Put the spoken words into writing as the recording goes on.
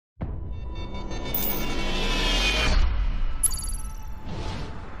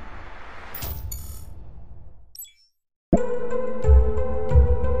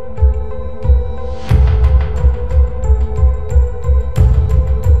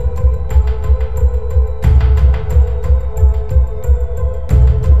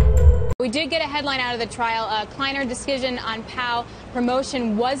did get a headline out of the trial. Kleiner decision on POW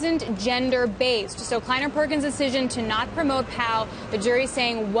promotion wasn't gender-based. So Kleiner Perkins' decision to not promote POW, the jury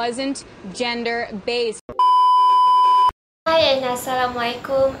saying wasn't gender-based. Hi and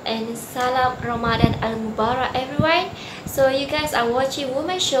Assalamualaikum and Salam Ramadan Al-Mubarak everyone. So you guys are watching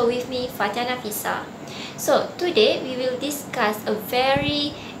Woman Show with me, Fatia Nafisa. So today we will discuss a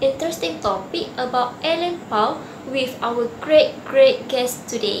very interesting topic about Ellen Pao with our great guest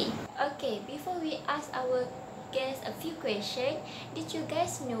today. Okay, before we ask our guest a few questions, did you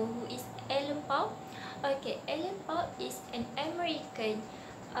guys know who is Ellen Pao? Okay, Ellen Pao is an American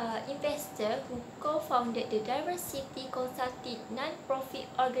investor who co-founded the diversity consulting non-profit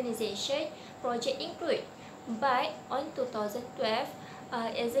organization Project Include. But on 2012,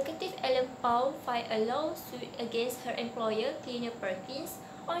 Executive Ellen Pao filed a lawsuit against her employer Kleiner Perkins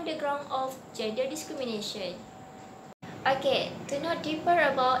on the ground of gender discrimination. Okay, to know deeper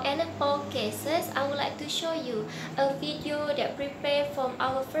about Ellen Pao cases, I would like to show you a video that prepared from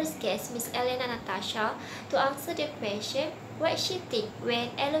our first guest, Miss Elena Natasha, to answer the question what she think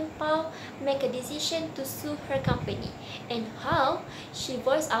when Ellen Pao make a decision to sue her company and how she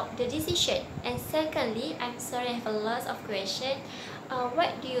voiced out the decision. And secondly, I'm sorry I have a lot of questions.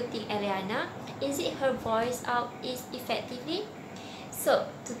 What do you think, Eliana? Is it her voice out is effectively? So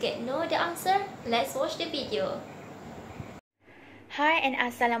to get know the answer, let's watch the video. Hi and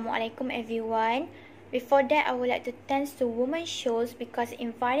Assalamualaikum everyone. Before that, I would like to thank to Woman Shows because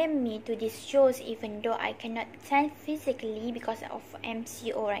invited me to these shows even though I cannot attend physically because of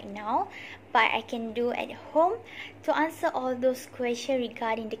MCO right now, but I can do at home to answer all those questions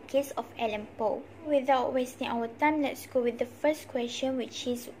regarding the case of Ellen Pao. Without wasting our time, let's go with the first question, which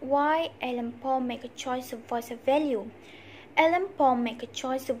is why Ellen Pao make a choice to voice a value. Ellen Pao make a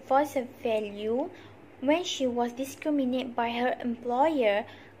choice to voice a value when she was discriminated by her employer,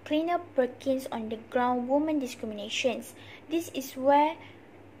 Kleiner Perkins, on the ground woman discriminations. This is where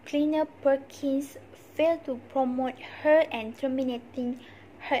Kleiner Perkins failed to promote her and terminating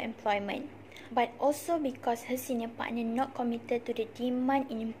her employment, but also because her senior partner not committed to the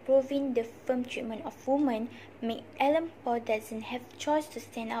demand in improving the firm treatment of women, make Ellen Pao doesn't have choice to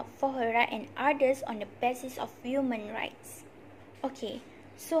stand up for her right and others on the basis of human rights. Okay.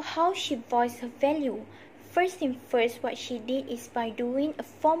 So how she voiced her value? First thing first, what she did is by doing a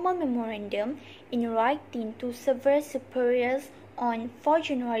formal memorandum in writing to several superiors on 4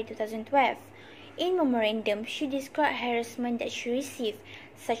 January 2012. In memorandum, she described harassment that she received,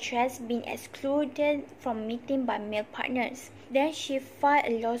 such as being excluded from meeting by male partners. Then she filed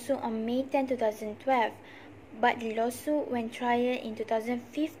a lawsuit on May 10, 2012. But the lawsuit went trial in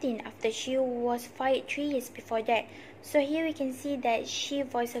 2015 after she was fired 3 years before that. So here we can see that she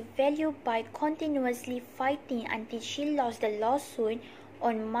voiced her value by continuously fighting until she lost the lawsuit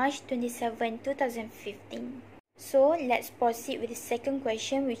on March 27, 2015. So let's proceed with the second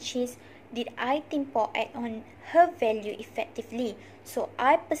question, which is, did I think Pao act on her value effectively? So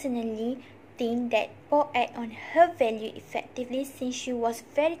I personally think that Pao act on her value effectively since she was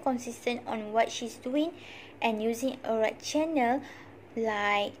very consistent on what she's doing and using a right channel,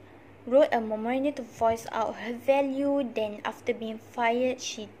 like wrote a memorandum to voice out her value. Then after being fired,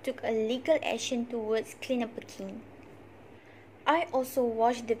 she took a legal action towards Kleiner Perkins. I also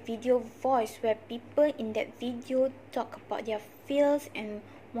watched the video voice where people in that video talk about their fears and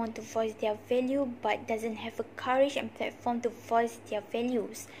want to voice their value but doesn't have a courage and platform to voice their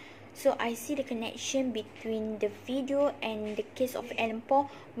values. So I see the connection between the video and the case of Ellen Pao,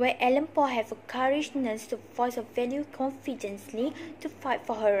 where Ellen Pao have a courageousness to voice her value confidently to fight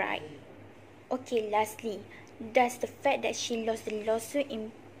for her right. Okay, lastly, does the fact that she lost the lawsuit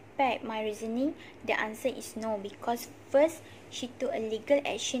impact my reasoning? The answer is no, because first, she took a legal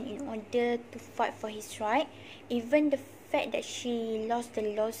action in order to fight for his right. Even the fact that she lost the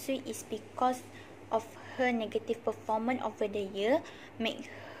lawsuit is because of her negative performance over the year, make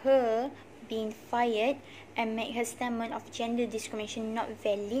her being fired and make her statement of gender discrimination not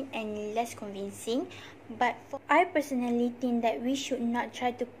valid and less convincing. But I personally think that we should not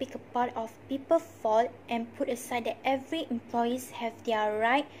try to pick apart of people's fault and put aside that every employees have their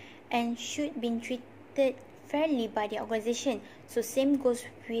right and should be treated fairly by the organization. So same goes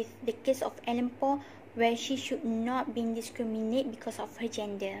with the case of Ellen Pao, where she should not be discriminated because of her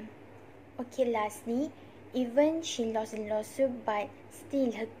gender. Okay, lastly, even she lost the lawsuit, but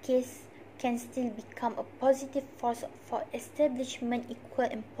still her case can still become a positive force for establishment equal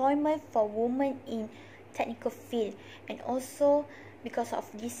employment for women in technical field, and also because of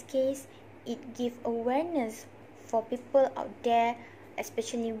this case, it gives awareness for people out there,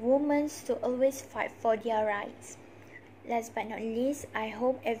 especially women, to always fight for their rights. Last but not least, I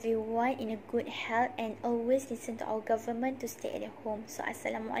hope everyone in a good health and always listen to our government to stay at home. So,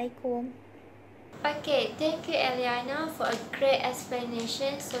 Assalamualaikum. Okay, thank you Eliana for a great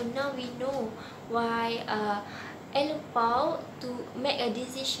explanation. So now we know why Ellen Pao to make a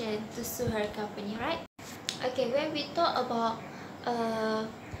decision to sue her company, right? Okay, when we talk about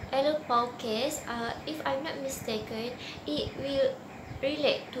Ellen Pao case, if I'm not mistaken, it will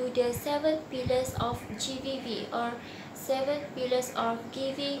relate to the 7 pillars of GVV, or 7 pillars of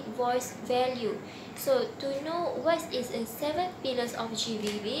giving voice value. So to know what is a 7 pillars of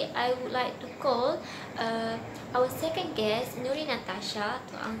GVV, I would like to call our second guest, Nuri Natasha,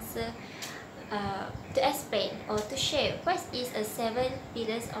 to answer, to explain or to share what is a 7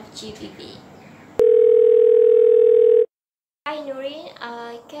 pillars of GVV. Hi Nurin,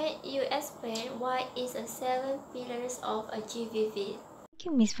 can you explain what is a 7 pillars of a GVV?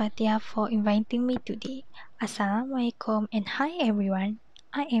 Thank you, Miss Fatia, for inviting me today. Assalamualaikum and hi everyone.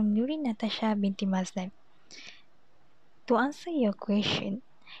 I am Nuri Natasha binti Mazlan. To answer your question,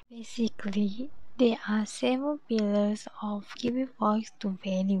 basically, there are 7 pillars of giving voice to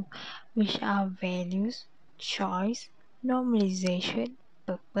value, which are values, choice, normalization,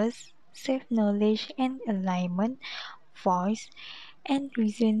 purpose, self-knowledge and alignment, voice, and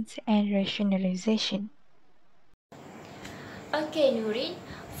reasons and rationalization. Okay Nurin,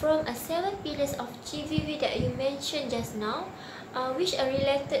 from a 7 pillars of GVV that you mentioned just now, which are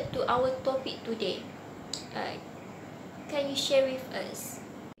related to our topic today, can you share with us?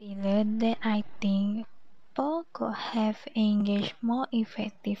 Pillar that I think Paul could have engaged more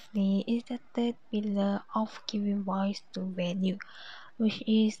effectively is the third pillar of giving voice to value, which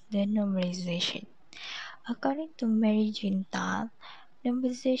is the normalization. According to Mary Gintal,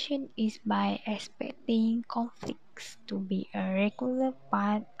 normalization is by expecting conflicts to be a regular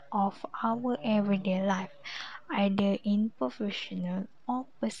part of our everyday life, either in professional or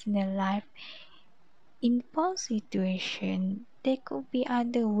personal life. In Paul's situation, there could be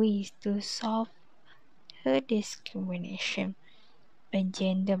other ways to solve her discrimination,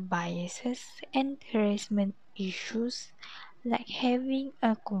 gender biases, and harassment issues, like having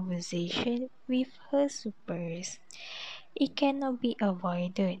a conversation with her superiors. It cannot be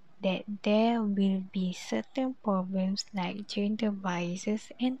avoided that there will be certain problems like gender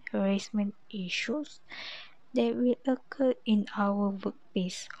biases and harassment issues that will occur in our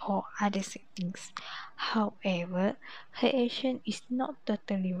workplace or other settings. However, her action is not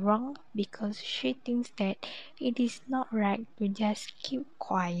totally wrong because she thinks that it is not right to just keep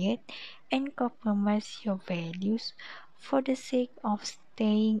quiet and compromise your values for the sake of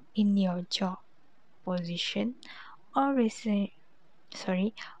staying in your job, position, or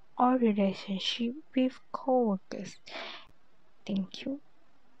or relationship with coworkers. Thank you.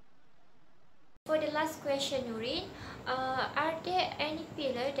 For the last question Nurin, are there any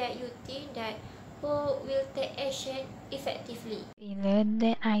pillar that you think that Paul will take action effectively? Pillar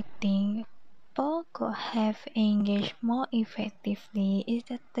that I think Paul could have engaged more effectively is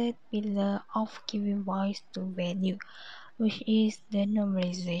the third pillar of giving voice to value, which is the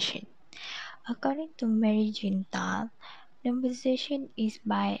normalization. According to Mary Gintal, normalization is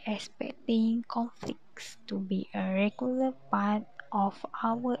by expecting conflicts to be a regular part of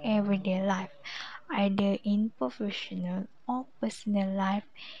our everyday life, either in professional or personal life.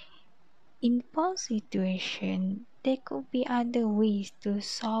 In Paul's situation, there could be other ways to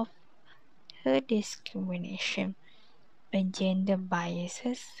solve her discrimination, gender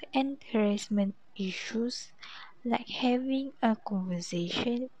biases, and harassment issues, like having a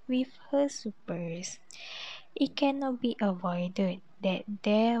conversation with her superiors. It cannot be avoided that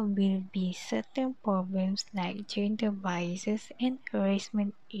there will be certain problems like gender biases and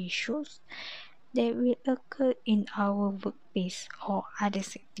harassment issues that will occur in our workplace or other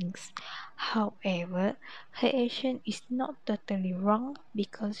settings. However, her action is not totally wrong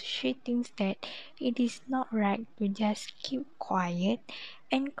because she thinks that it is not right to just keep quiet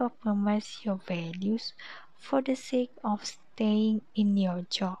and compromise your values for the sake of staying in your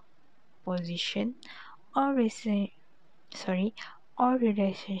job, position, or or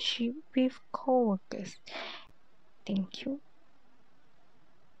relationship with coworkers. Thank you.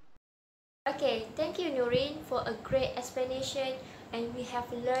 Okay, thank you Nurin for a great explanation, and we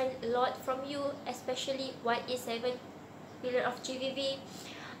have learned a lot from you, especially what is 7 pillar of GVV.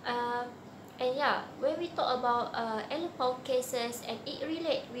 And yeah, when we talk about LPAO cases, and it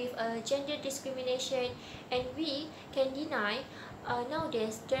relate with gender discrimination, and we can deny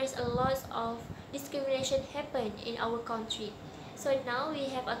nowadays there's a lot of discrimination happen in our country. So now we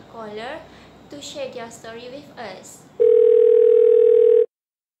have a caller to share their story with us.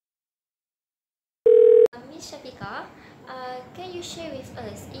 Miss Shafika, Can you share with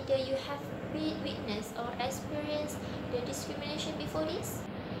us either you have witnessed or experienced the discrimination before this?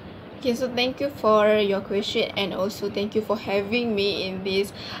 Okay, so thank you for your question, and also thank you for having me in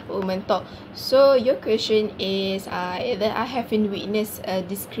this woman talk. So your question is that I haven't witnessed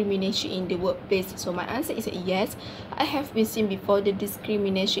discrimination in the workplace. So my answer is yes. I have been seen before the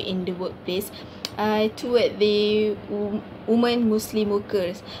discrimination in the workplace toward the women Muslim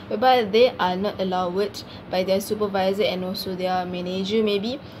workers, whereby they are not allowed by their supervisor and also their manager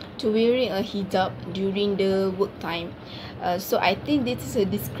maybe to wearing a hijab during the work time. So I think this is a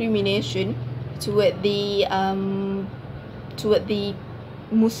discrimination toward the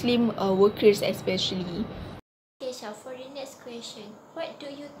Muslim workers especially. Okay, Shah, for the next question, what do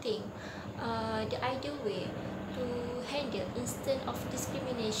you think the ideal way to handle instance of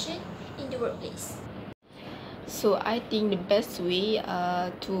discrimination in the workplace? So I think the best way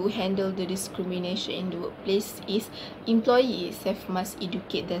to handle the discrimination in the workplace is employees must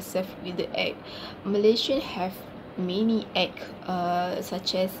educate themselves with the act. Malaysians have many act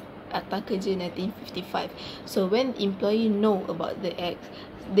such as Akta Kerja 1955. So when employee know about the act,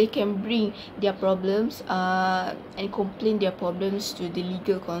 they can bring their problems and complain their problems to the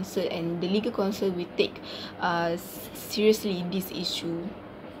legal counsel, and the legal counsel will take seriously this issue.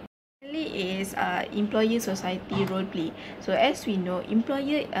 Is employer society role play. So as we know,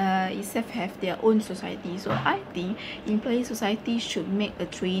 employer itself have their own society. So I think employer society should make a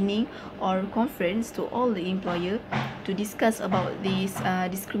training or conference to all the employer to discuss about this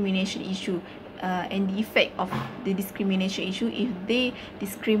discrimination issue and the effect of the discrimination issue if they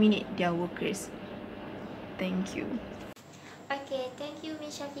discriminate their workers. Thank you. Okay, thank you,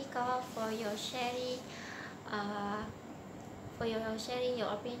 Ms. Shafiqa, for your sharing. Your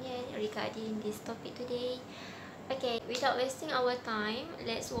opinion regarding this topic today. Okay, without wasting our time,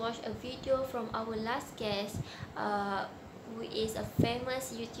 let's watch a video from our last guest, who is a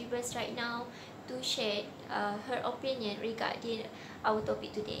famous YouTuber right now, to share her opinion regarding our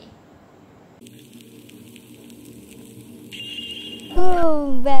topic today.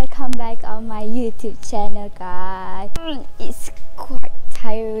 Oh, welcome back on my YouTube channel, guys. It's quite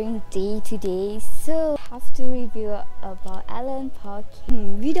tiring day today, so I have to review about Alan Paul.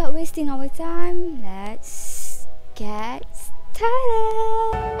 Without wasting our time, let's get started.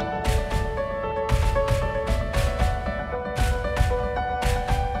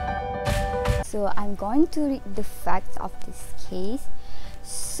 So I'm going to read the facts of this case.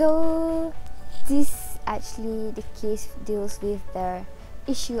 So this actually the case deals with the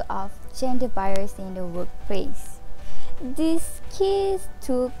issue of gender bias in the workplace. This case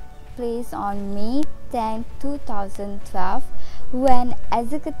took place on May 10, 2012, when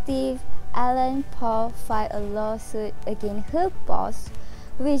executive Alan Paul filed a lawsuit against her boss,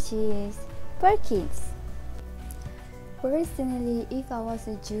 which is Perkins. Personally, if I was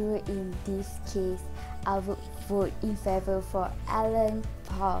a juror in this case, I would vote in favor for Alan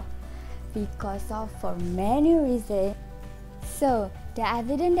Paul for many reasons. So, the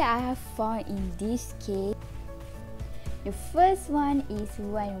evidence that I have found in this case, the first one is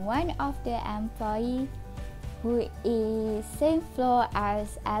when one of the employees, who is same floor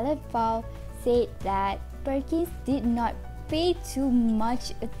as Alan Paul, said that Perkins did not pay too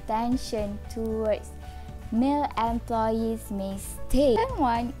much attention towards male employees' mistake. The second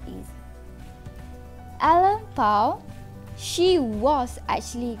one is Alan Paul. She was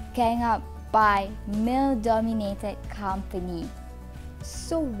actually ganged up by male-dominated company.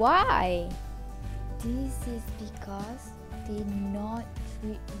 So why? This is because they not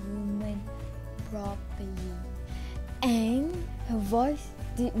treat women properly, and her voice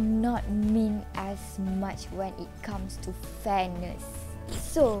did not mean as much when it comes to fairness.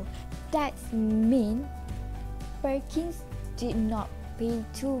 So that means Perkins did not pay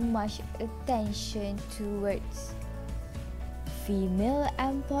too much attention towards female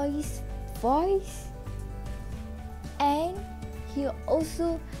employees' voice, and he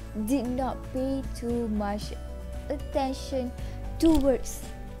also did not pay too much attention towards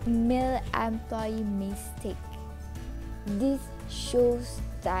male employee mistake. This shows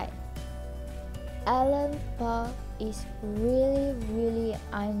that Alan Paul is really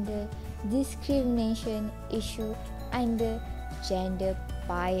under discrimination issue, under gender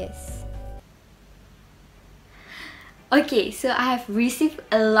bias. Okay, so I have received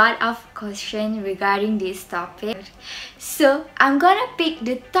a lot of questions regarding this topic. So I'm gonna pick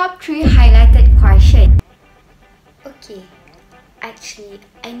the top 3 highlighted questions. Okay, actually,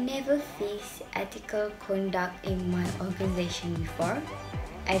 I never faced ethical conduct in my organization before.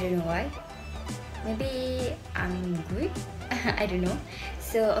 I don't know why. Maybe I'm good. I don't know.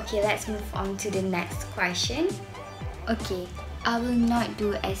 So okay, let's move on to the next question. Okay, I will not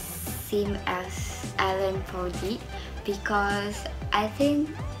do as same as Alan Paul did, because I think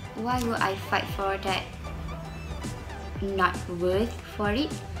why would I fight for that not worth for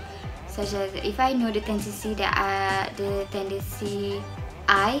it? Such as if I know the tendency that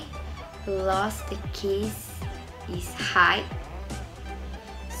I lost the case is high,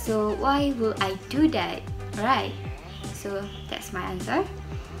 so why will I do that, right? So that's my answer.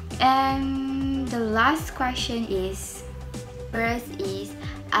 And the last question is, first is,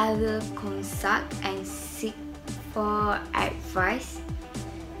 I will consult and seek for advice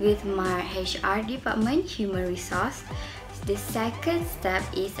with my HR department, human resource. The second step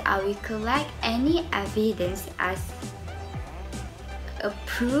is I will collect any evidence as a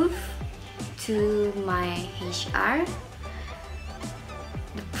proof to my HR.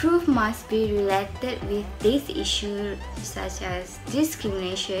 The proof must be related with this issue, such as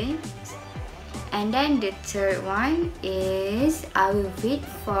discrimination. And then the third one is I will wait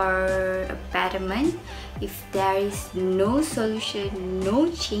for a betterment. If there is no solution,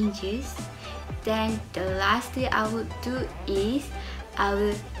 no changes, then the last thing I would do is I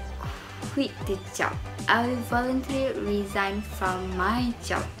will quit the job. I will voluntarily resign from my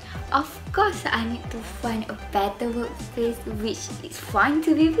job. Of course, I need to find a better workplace which is fun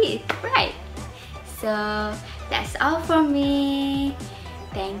to be with, right? So that's all from me.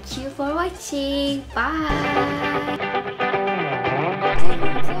 Thank you for watching. Bye.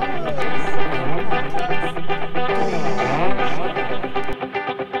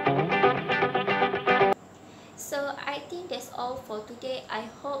 So I think that's all for today. I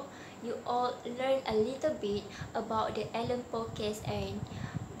hope you all learn a little bit about the Ellen Poe case and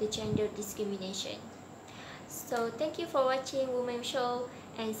the gender discrimination. So thank you for watching Women Show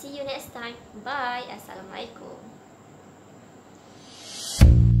and see you next time. Bye. Assalamualaikum.